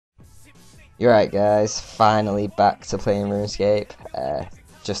You're right, guys, finally back to playing RuneScape,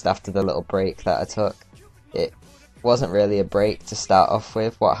 just after the little break that I took. It wasn't really a break to start off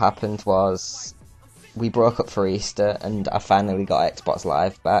with. What happened was we broke up for Easter and I finally got Xbox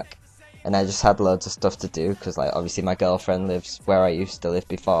Live back, and I just had loads of stuff to do because, like, obviously my girlfriend lives where I used to live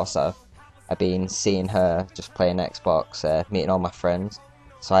before, so I've been seeing her, just playing Xbox, meeting all my friends,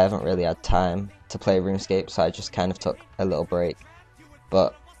 so I haven't really had time to play RuneScape, so I just kind of took a little break.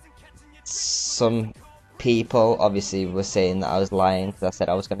 But some people obviously were saying that I was lying because I said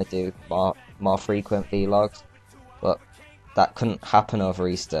I was going to do more frequent vlogs, but that couldn't happen over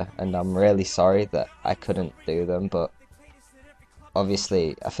Easter, and I'm really sorry that I couldn't do them. But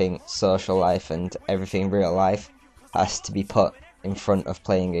obviously I think social life and everything real life has to be put in front of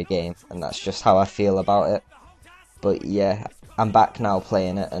playing a game, and that's just how I feel about it. But yeah, I'm back now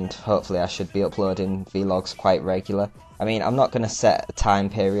playing it, and hopefully I should be uploading vlogs quite regular. I mean, I'm not going to set a time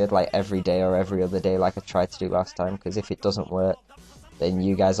period like every day or every other day like I tried to do last time, because if it doesn't work, then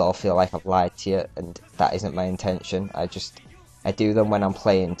you guys all feel like I've lied to you, and that isn't my intention. I do them when I'm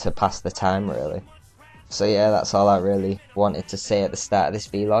playing to pass the time, really. So yeah, that's all I really wanted to say at the start of this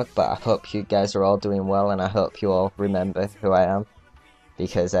vlog, but I hope you guys are all doing well, and I hope you all remember who I am,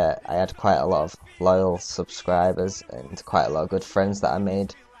 because I had quite a lot of loyal subscribers and quite a lot of good friends that I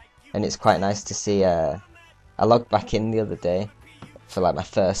made, and it's quite nice to see. I logged back in the other day for like my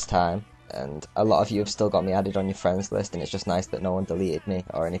first time, and a lot of you have still got me added on your friends list, and it's just nice that no one deleted me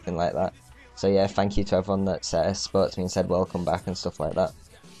or anything like that. So yeah, thank you to everyone that spoke to me and said welcome back and stuff like that.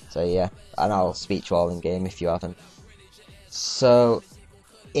 So yeah, and I'll speak to you all in game if you haven't. So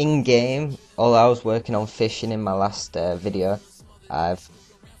in game, although I was working on fishing in my last video, I've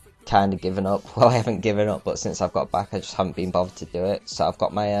kind of given up. Well, I haven't given up, but since I've got back I just haven't been bothered to do it. So I've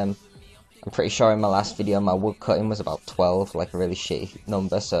got my I'm pretty sure in my last video my wood cutting was about 12, like a really shitty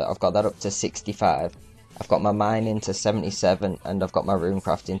number, so I've got that up to 65. I've got my mining to 77, and I've got my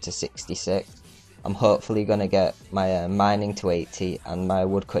runecrafting to 66. I'm hopefully going to get my mining to 80 and my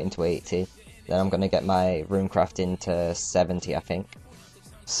wood cutting to 80. Then I'm going to get my runecrafting to 70, I think.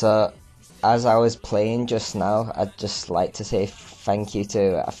 So as I was playing just now, I'd just like to say thank you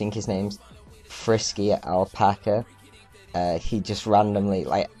to, I think his name's Frisky Alpaca. He just randomly,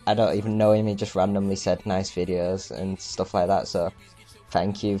 like, I don't even know him, he just randomly said nice videos and stuff like that, so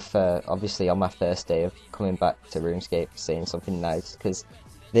thank you for, obviously on my first day of coming back to RuneScape, saying something nice, because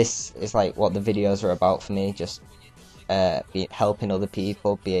this is like what the videos are about for me, just helping other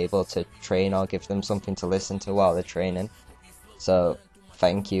people be able to train or give them something to listen to while they're training. So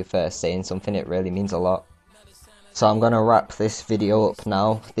thank you for saying something, it really means a lot. So I'm going to wrap this video up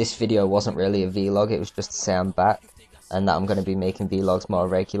now. This video wasn't really a vlog, it was just to say I'm back, and that I'm going to be making vlogs more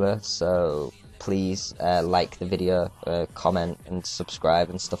regular, so please like the video, comment and subscribe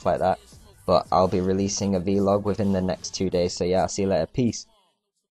and stuff like that. But I'll be releasing a vlog within the next 2 days, so yeah, I'll see you later, peace.